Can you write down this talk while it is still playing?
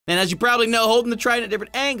And as you probably know, holding the trident at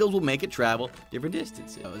different angles will make it travel different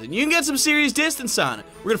distances. And you can get some serious distance on it.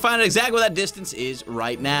 We're gonna find out exactly what that distance is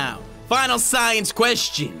right now. Final science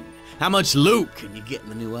question. How much loot can you get in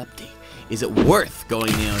the new update? Is it worth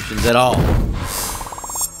going in the oceans at all?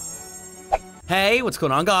 Hey, what's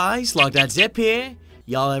going on, guys? Log.zip here.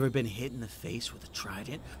 Y'all ever been hit in the face with a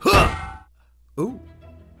trident? Huh! Ooh.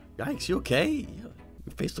 Yikes, you okay?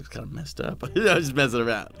 Your face looks kind of messed up. I was just messing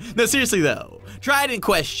around. No, seriously though. Trident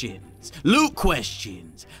questions. Loot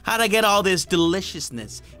questions. How'd I get all this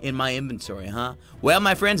deliciousness in my inventory, huh? Well,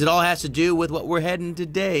 my friends, it all has to do with what we're heading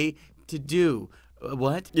today to do.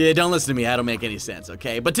 What? Yeah, don't listen to me. I don't make any sense,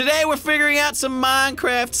 okay? But today we're figuring out some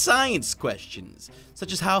Minecraft science questions,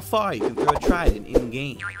 such as how far you can throw a trident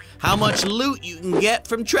in-game, how much loot you can get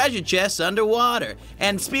from treasure chests underwater,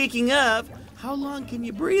 and speaking of, how long can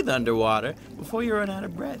you breathe underwater before you run out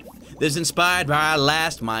of breath? This is inspired by our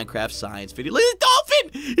last Minecraft science video. Look at the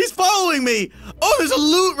dolphin! He's following me! Oh, there's a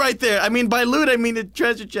loot right there. I mean, by loot, I mean the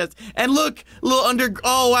treasure chest. And look, a little under...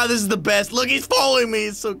 Oh, wow, this is the best. Look, he's following me.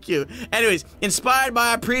 It's so cute. Anyways, inspired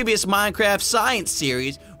by our previous Minecraft science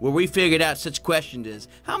series, where we figured out such questions as,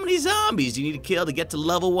 how many zombies do you need to kill to get to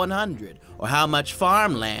level 100? Or how much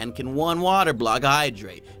farmland can one water block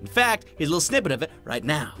hydrate? In fact, here's a little snippet of it right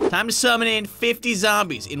now. Time to summon in 50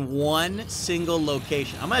 zombies in one single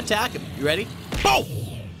location. I'm gonna attack him. You ready? Boom!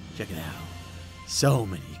 Check it out. So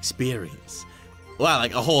many experience. Wow,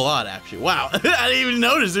 like a whole lot, actually. Wow, I didn't even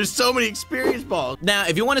notice there's so many experience balls. Now,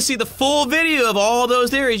 if you want to see the full video of all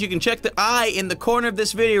those theories, you can check the eye in the corner of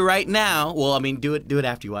this video right now. Well, I mean, do it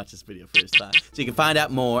after you watch this video first time, so you can find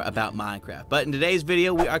out more about Minecraft. But in today's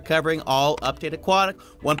video, we are covering all update aquatic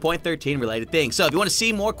 1.13 related things. So if you want to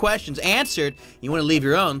see more questions answered, you want to leave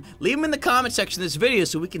your own, leave them in the comment section of this video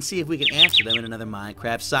so we can see if we can answer them in another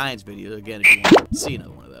Minecraft science video. Again, if you want to see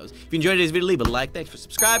another one of those. If you enjoyed today's video, leave a like. Thanks for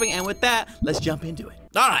subscribing. And with that, let's jump into it.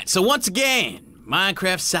 All right, so once again,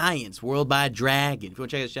 Minecraft Science, World by Dragon. If you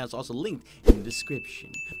want to check this channel, it's also linked in the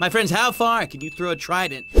description. My friends, how far can you throw a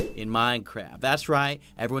trident in Minecraft? That's right,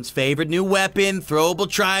 everyone's favorite new weapon, throwable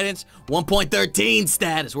tridents, 1.13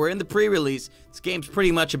 status. We're in the pre-release. This game's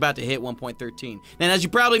pretty much about to hit 1.13. And as you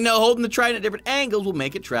probably know, holding the trident at different angles will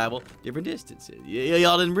make it travel different distances.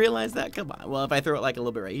 Y'all didn't realize that? Come on. Well, if I throw it like a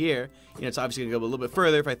little bit right here, you know, it's obviously gonna go a little bit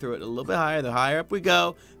further. If I throw it a little bit higher, the higher up we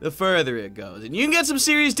go, the further it goes. And you can get some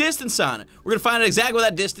serious distance on it. We're gonna find out exactly what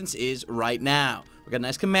that distance is right now. We got a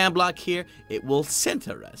nice command block here. It will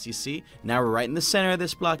center us, you see? Now we're right in the center of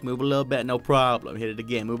this block. Move a little bit, no problem. Hit it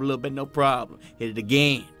again. Move a little bit, no problem. Hit it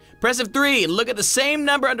again. Press F3 and look at the same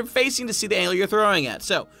number under facing to see the angle you're throwing at.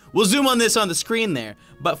 So, we'll zoom on this on the screen there.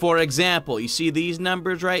 But for example, you see these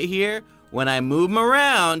numbers right here? When I move them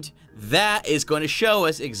around, that is going to show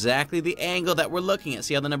us exactly the angle that we're looking at.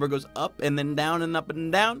 See how the number goes up and then down and up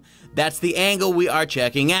and down? That's the angle we are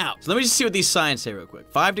checking out. So let me just see what these signs say real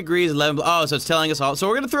quick. 5 degrees, 11, oh, so it's telling us all. So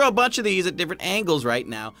we're going to throw a bunch of these at different angles right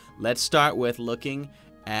now. Let's start with looking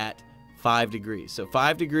at 5 degrees. So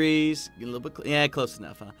 5 degrees, get a little bit, yeah, close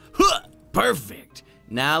enough, huh? Huh, perfect.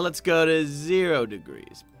 Now let's go to 0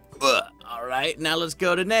 degrees. All right, now let's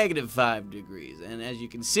go to -5 degrees. And as you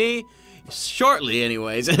can see, shortly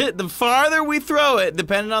anyways, the farther we throw it,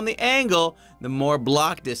 depending on the angle, the more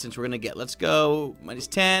block distance we're gonna get. Let's go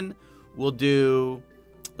 -10, we'll do,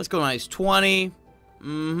 let's go -20,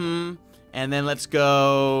 and then let's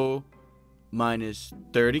go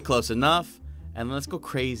 -30, close enough. And let's go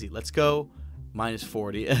crazy. Let's go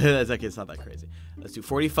 -40. That's okay, it's not that crazy. Let's do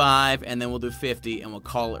 45, and then we'll do 50, and we'll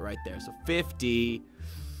call it right there. So 50.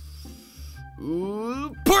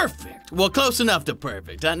 Ooh, perfect. Well, close enough to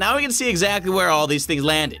perfect. Now we can see exactly where all these things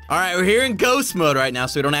landed. All right, we're here in ghost mode right now,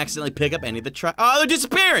 so we don't accidentally pick up any of the Oh, they're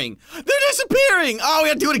disappearing. They're disappearing. Oh, we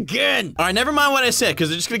gotta do it again. All right, never mind what I said, because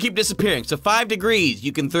they're just gonna keep disappearing. So 5 degrees,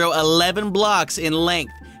 you can throw 11 blocks in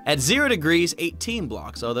length. At 0 degrees, 18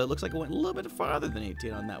 blocks, although it looks like it went a little bit farther than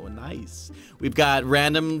 18 on that one. Nice. We've got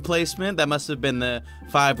random placement. That must have been the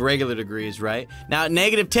 5 regular degrees, right? Now, at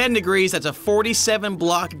 -10 degrees, that's a 47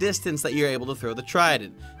 block distance that you're able to throw the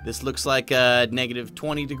trident. This looks like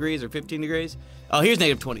 -20 degrees or 15 degrees. Oh, here's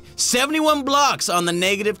 -20. 71 blocks on the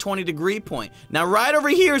 -20 degree point. Now, right over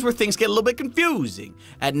here is where things get a little bit confusing.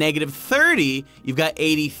 At -30, you've got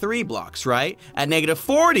 83 blocks, right? At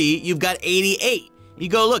 -40, you've got 88. You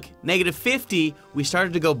go, look, -50, we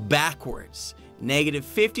started to go backwards. negative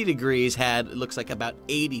 50 degrees had, it looks like about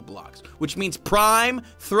 80 blocks, which means prime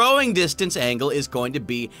throwing distance angle is going to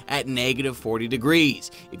be at negative 40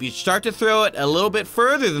 degrees. If you start to throw it a little bit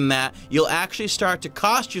further than that, you'll actually start to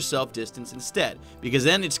cost yourself distance instead, because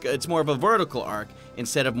then it's more of a vertical arc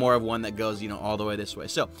instead of more of one that goes, you know, all the way this way.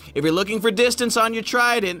 So if you're looking for distance on your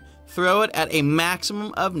Trident, throw it at a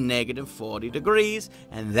maximum of negative 40 degrees,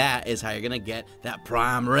 and that is how you're gonna get that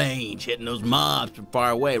prime range, hitting those mobs from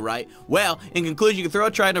far away, right? Well, in conclusion, you can throw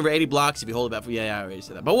a Trident over 80 blocks if you hold it back for, yeah, I already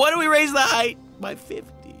said that. But what do we raise the height? By 50.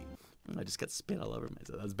 I just got spit all over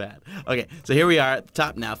myself, that was bad. Okay, so here we are at the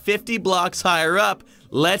top now, 50 blocks higher up.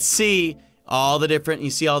 Let's see all the different,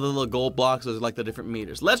 you see all the little gold blocks, those are like the different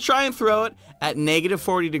meters. Let's try and throw it at negative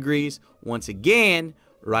 40 degrees once again,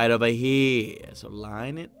 right over here. So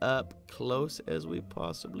line it up close as we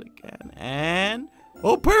possibly can. And,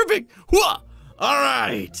 oh, perfect. Whoa. All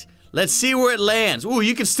right. Let's see where it lands. Ooh,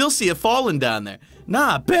 you can still see it falling down there.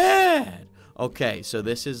 Not bad. Okay, so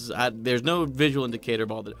this is, there's no visual indicator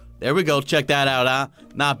of all the, there we go. Check that out, huh?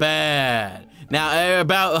 Not bad. Now,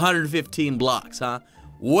 about 115 blocks, huh?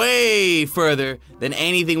 Way further than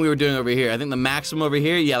anything we were doing over here. I think the maximum over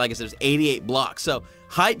here, yeah, like I said, is 88 blocks. So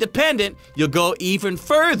height dependent, you'll go even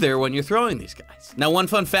further when you're throwing these guys. Now, one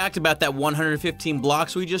fun fact about that 115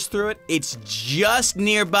 blocks we just threw it, it's just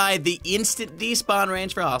nearby the instant despawn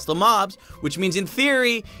range for hostile mobs, which means in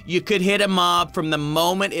theory, you could hit a mob from the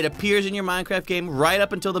moment it appears in your Minecraft game right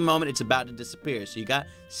up until the moment it's about to disappear. So you got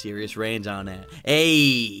serious range on that.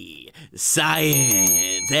 Hey,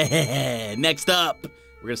 science. Next up.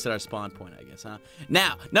 We're gonna set our spawn point, I guess, huh?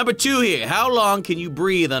 Now, number 2 here. How long can you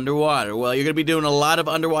breathe underwater? Well, you're gonna be doing a lot of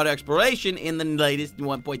underwater exploration in the latest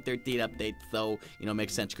 1.13 update, so, you know,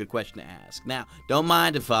 makes sense. Good question to ask. Now, don't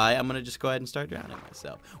mind if I'm gonna just go ahead and start drowning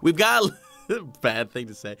myself. We've got bad thing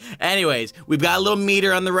to say. Anyways, we've got a little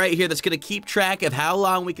meter on the right here that's gonna keep track of how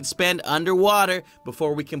long we can spend underwater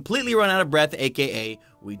before we completely run out of breath, aka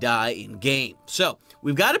we die in game. So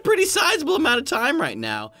we've got a pretty sizable amount of time right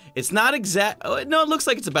now. It's not exact, oh, no, it looks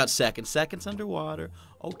like it's about seconds underwater.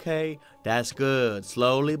 Okay, that's good.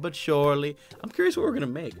 Slowly but surely. I'm curious what we're gonna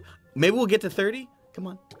make. Maybe we'll get to 30? Come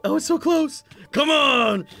on. Oh, it's so close. Come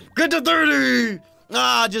on, get to 30.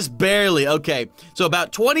 Ah, just barely. Okay, so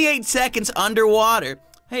about 28 seconds underwater.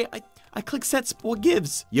 Hey, I clicked set, what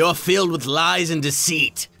gives? You're filled with lies and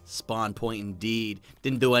deceit. Spawn point indeed.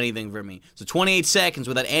 Didn't do anything for me. So 28 seconds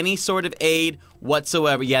without any sort of aid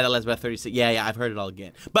whatsoever. Yeah, that lasts about 36. Yeah, I've heard it all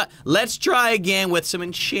again. But let's try again with some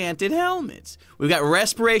enchanted helmets. We've got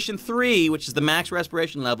Respiration 3, which is the max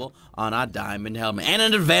respiration level on our diamond helmet. And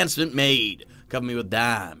an advancement made. Cover me with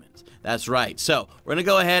diamonds. That's right. So we're going to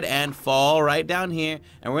go ahead and fall right down here,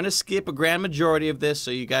 and we're going to skip a grand majority of this so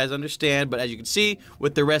you guys understand. But as you can see,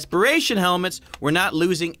 with the respiration helmets, we're not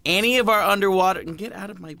losing any of our underwater. And get out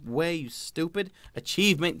of my way, you stupid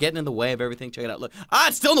achievement. Getting in the way of everything. Check it out. Look. Ah,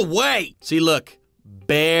 it's still in the way. See, look.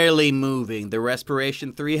 Barely moving. The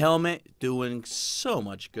Respiration 3 helmet doing so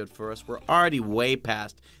much good for us. We're already way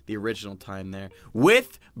past the original time there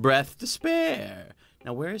with breath to spare.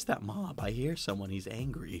 Now, where is that mob? I hear someone. He's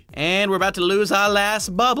angry. And we're about to lose our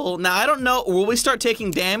last bubble. Now, I don't know. Will we start taking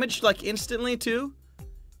damage, like, instantly, too?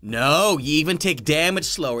 No, you even take damage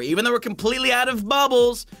slower. Even though we're completely out of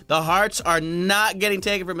bubbles, the hearts are not getting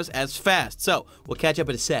taken from us as fast. So, we'll catch up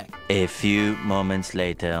in a sec. A few moments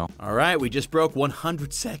later. All right, we just broke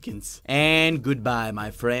 100 seconds. And goodbye, my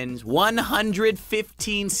friends.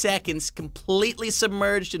 115 seconds completely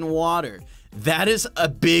submerged in water. That is a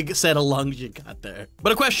big set of lungs you got there.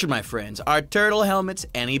 But a question, my friends, are turtle helmets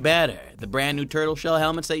any better? The brand new turtle shell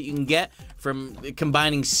helmets that you can get from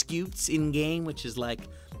combining scutes in-game, which is like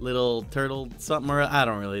little turtle something or I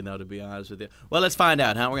don't really know, to be honest with you. Well, let's find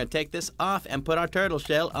out, huh? We're gonna take this off and put our turtle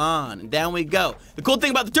shell on, and down we go. The cool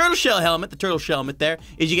thing about the turtle shell helmet, there,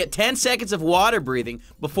 is you get 10 seconds of water breathing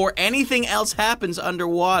before anything else happens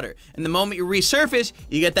underwater. And the moment you resurface,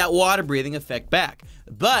 you get that water breathing effect back.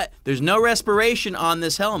 But there's no respiration on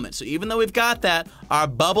this helmet, so even though we've got that, our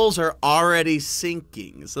bubbles are already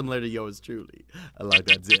sinking, similar to yours truly. I like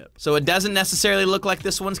that zip. So it doesn't necessarily look like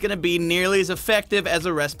this one's gonna be nearly as effective as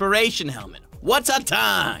a respiration helmet. What's our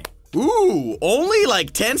time? Ooh, only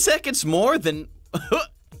like 10 seconds more than...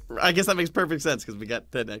 I guess that makes perfect sense because we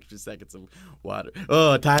got 10 extra seconds of water.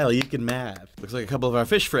 Oh, Tyler, you can math. Looks like a couple of our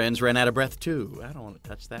fish friends ran out of breath too. I don't want to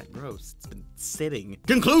touch that. Gross. It's been sitting.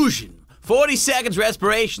 Conclusion. 40 seconds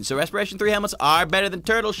respiration. So Respiration 3 helmets are better than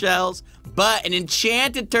turtle shells, but an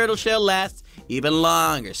enchanted turtle shell lasts even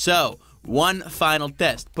longer. So, one final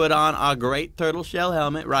test. Put on our great turtle shell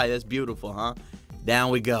helmet. Right, that's beautiful, huh? down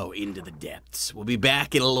we go into the depths. We'll be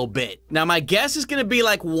back in a little bit. Now, my guess is going to be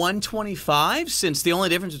like 125, since the only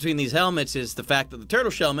difference between these helmets is the fact that the turtle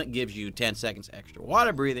shell helmet gives you 10 seconds extra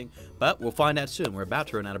water breathing, but we'll find out soon. We're about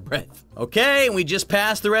to run out of breath. Okay, we just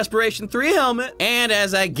passed the Respiration 3 helmet, and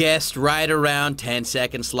as I guessed, right around 10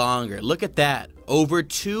 seconds longer. Look at that. Over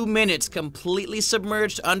 2 minutes completely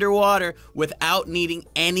submerged underwater without needing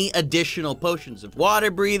any additional potions of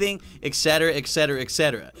water breathing, etc., etc.,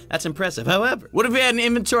 etc. That's impressive. However, what if we had an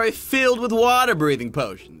inventory filled with water breathing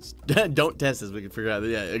potions? Don't test this, we can figure out.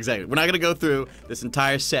 Yeah, exactly. We're not gonna go through this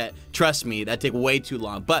entire set. Trust me, that'd take way too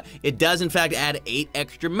long. But it does in fact add 8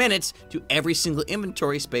 extra minutes to every single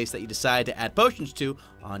inventory space that you decide to add potions to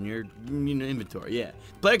on your inventory, yeah.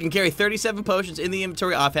 Player can carry 37 potions in the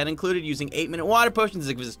inventory offhand included using 8-minute water potions.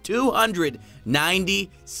 It gives us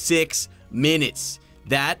 296 minutes.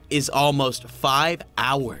 That is almost 5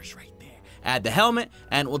 hours right there. Add the helmet,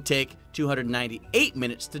 and it will take 298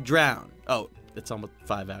 minutes to drown. Oh, it's almost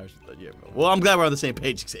 5 hours. Yeah, well, I'm glad we're on the same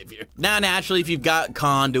page, Xavier. Now, naturally, if you've got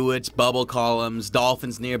conduits, bubble columns,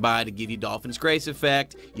 dolphins nearby to give you Dolphin's Grace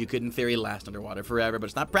effect, you could, in theory, last underwater forever, but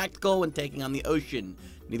it's not practical when taking on the ocean.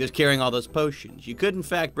 Neither is carrying all those potions. You could, in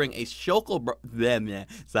fact, bring a shulker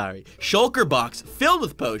box filled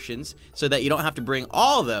with potions so that you don't have to bring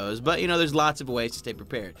all those, but, you know, there's lots of ways to stay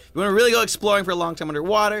prepared. If you want to really go exploring for a long time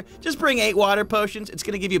underwater, just bring 8 water potions. It's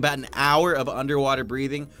going to give you about an hour of underwater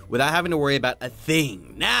breathing without having to worry about a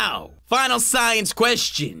thing. Now, final science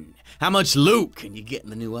question. How much loot can you get in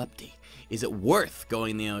the new update? Is it worth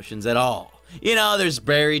going in the oceans at all? You know, there's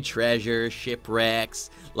buried treasure, shipwrecks,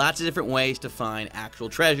 lots of different ways to find actual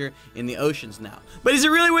treasure in the oceans now. But is it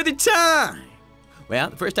really worth your time? Well,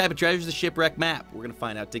 the first type of treasure is the shipwreck map. We're going to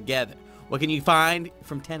find out together. What can you find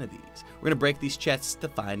from 10 of these? We're going to break these chests to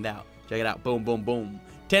find out. Check it out. Boom, boom, boom.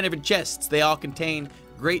 10 different chests. They all contain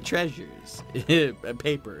great treasures.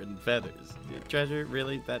 Paper and feathers. Treasure?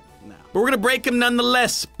 Really? No. But we're going to break them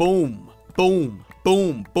nonetheless. Boom, boom.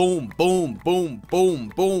 Boom, boom, boom, boom,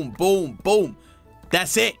 boom, boom, boom, boom.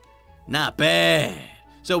 That's it. Not bad.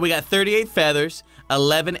 So we got 38 feathers,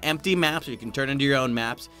 11 empty maps, so you can turn into your own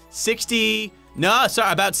maps,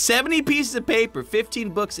 about 70 pieces of paper,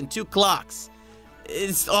 15 books, and 2 clocks.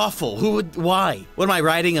 It's awful. Why? What am I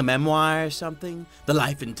writing, a memoir or something? The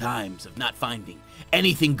life and times of not finding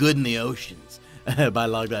anything good in the oceans by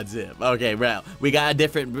log.zip. Okay, well, we got a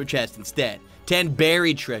different chest instead. 10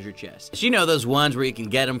 buried treasure chests. You know those ones where you can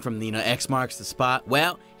get them from the, X marks the spot?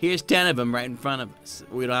 Well, here's 10 of them right in front of us.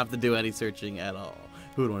 We don't have to do any searching at all.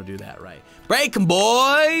 Who would want to do that, right? Break 'em,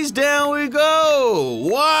 boys! Down we go!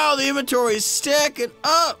 Wow, the inventory is stacking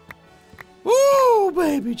up! Woo,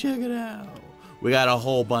 baby, check it out. We got a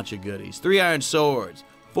whole bunch of goodies. 3 iron swords,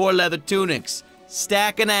 4 leather tunics,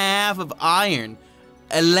 stack and a half of iron,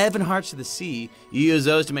 11 hearts of the sea. You use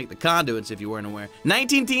those to make the conduits if you weren't aware.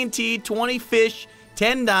 19 TNT, 20 fish,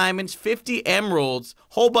 10 diamonds, 50 emeralds,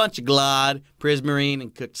 whole bunch of glad, prismarine,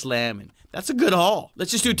 and cooked salmon. That's a good haul.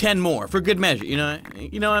 Let's just do 10 more for good measure. You know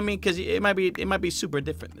what I mean? Because it might be super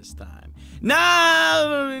different this time.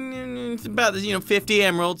 No, it's about 50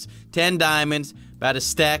 emeralds, 10 diamonds, about a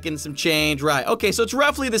stack and some change. Right. Okay, so it's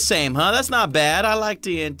roughly the same, huh? That's not bad. I like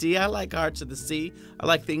TNT. I like Hearts of the Sea. I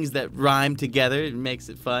like things that rhyme together. It makes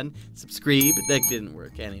it fun. Subscribe. That didn't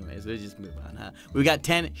work anyways. We'll just move on, huh? We got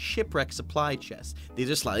 10 shipwreck supply chests. These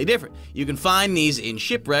are slightly different. You can find these in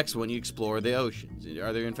shipwrecks when you explore the oceans.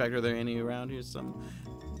 Are there any around here? Some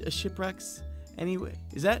shipwrecks? Anyway,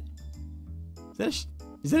 is that a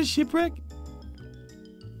shipwreck?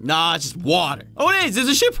 Nah, it's just water. Oh, it is. There's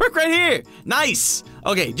a shipwreck right here. Nice.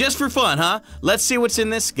 Okay, just for fun, huh? Let's see what's in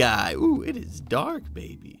this guy. Ooh, it is dark,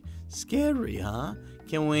 baby. Scary, huh?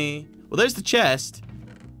 Can we... Well, there's the chest.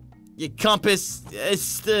 Your compass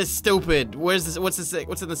is stupid. Where's this? What's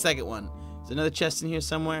in the second one? Is there another chest in here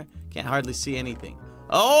somewhere? Can't hardly see anything.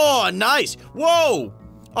 Oh, nice. Whoa.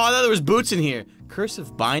 Oh, I thought there was boots in here.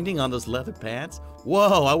 Cursive binding on those leather pants.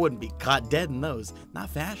 Whoa, I wouldn't be caught dead in those. Not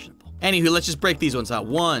fashionable. Anywho, let's just break these ones out.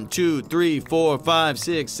 1, 2, 3, 4, 5,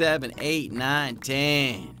 6, 7, 8, 9,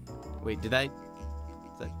 10. Wait, did I?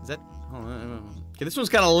 Is that? Okay, this one's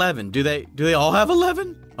got 11. Do they all have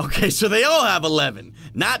 11? Okay, so they all have 11,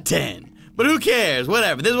 not 10. But who cares?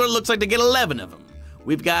 Whatever. This is what it looks like to get 11 of them.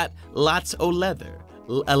 We've got lots of leather.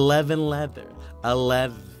 11 leather.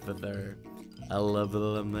 11.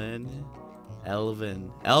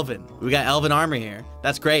 Elven. We got elven armor here.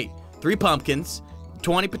 That's great. 3 pumpkins.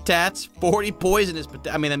 20 patats, 40 poisonous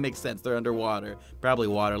patats. I mean, that makes sense. They're underwater. Probably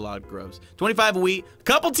waterlogged, gross. 25 wheat,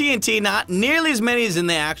 couple TNT, not nearly as many as in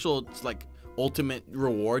the actual, like, ultimate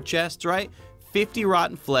reward chests, right? 50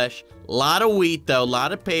 rotten flesh, lot of wheat, though,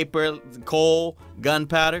 lot of paper, coal,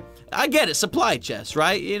 gunpowder. I get it, supply chest,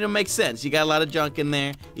 right? It makes sense. You got a lot of junk in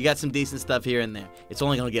there. You got some decent stuff here and there. It's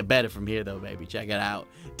only gonna get better from here though, baby. Check it out.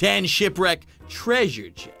 10 shipwreck treasure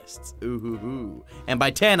chests. Ooh. And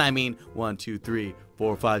by 10, I mean 1, 2, 3,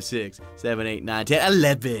 4, 5, 6, 7, 8, 9, 10,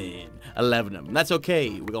 11. 11 of them. That's okay.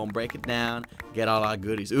 We're gonna break it down, get all our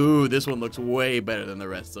goodies. Ooh, this one looks way better than the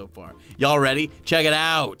rest so far. Y'all ready? Check it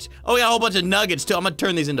out. Oh, we got a whole bunch of nuggets too. I'm gonna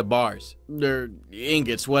turn these into bars. They're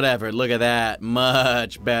ingots, whatever. Look at that.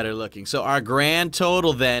 Much better looking. So our grand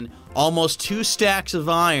total then, almost 2 stacks of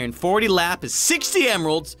iron, 40 lapis, 60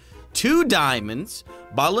 emeralds, 2 diamonds,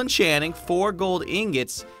 bottle enchanting, 4 gold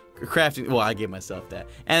ingots, crafting, well, I gave myself that,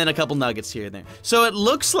 and then a couple nuggets here and there. So it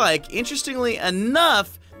looks like, interestingly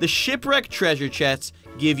enough, the shipwreck treasure chests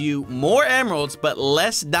give you more emeralds but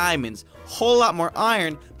less diamonds, whole lot more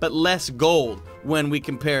iron but less gold when we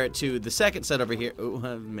compare it to the second set over here. Oh,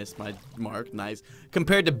 I missed my mark, nice.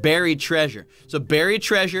 Compared to buried treasure. So buried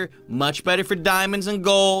treasure, much better for diamonds and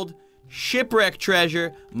gold. Shipwreck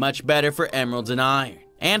treasure, much better for emeralds and iron.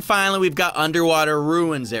 And finally, we've got underwater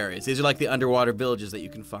ruins areas. These are like the underwater villages that you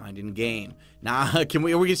can find in game. Now, can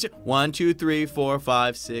we get 1, 2, 3, 4,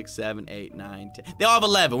 5, 6, 7, 8, 9, 10. They all have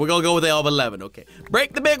 11. We're gonna go with they all have 11. Okay.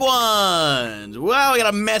 Break the big ones. Wow, we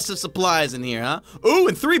got a mess of supplies in here, huh? Ooh,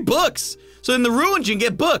 and 3 books. So in the ruins, you can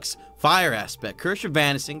get books. Fire aspect, curse of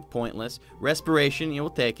vanishing, pointless. Respiration,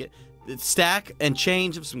 we'll take it. Stack and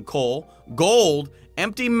change of some coal. Gold,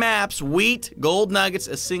 empty maps, wheat, gold nuggets,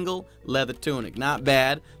 a single leather tunic. Not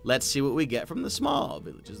bad. Let's see what we get from the small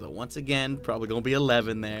villages, though. Once again, probably gonna be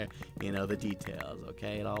 11 there. You know, the details,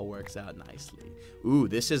 okay? It all works out nicely. Ooh,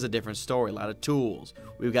 this is a different story. A lot of tools.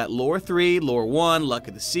 We've got lore 3, lore 1, luck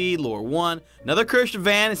of the sea, lore 1, another curse of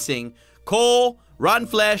vanishing, coal, rotten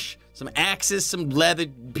flesh, some axes, some leather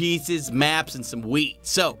pieces, maps, and some wheat.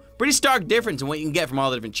 So, pretty stark difference in what you can get from all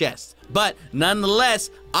the different chests. But nonetheless,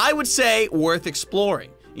 I would say worth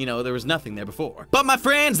exploring. You know, there was nothing there before. But my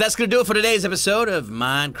friends, that's gonna do it for today's episode of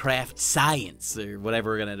Minecraft Science, or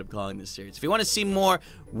whatever we're gonna end up calling this series. If you wanna see more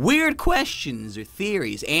weird questions or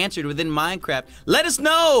theories answered within Minecraft, let us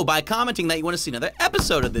know by commenting that you wanna see another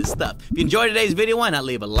episode of this stuff. If you enjoyed today's video, why not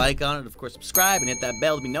leave a like on it? Of course, subscribe and hit that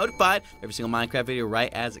bell to be notified of every single Minecraft video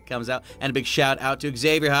right as it comes out. And a big shout out to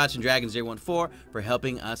Xavier Hodge and Dragon014 for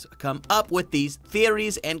helping us come up with these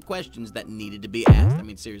theories and questions that needed to be asked. I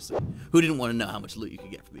mean, seriously, who didn't want to know how much loot you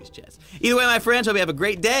could get from these chests? Either way, my friends, hope you have a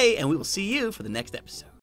great day, and we will see you for the next episode.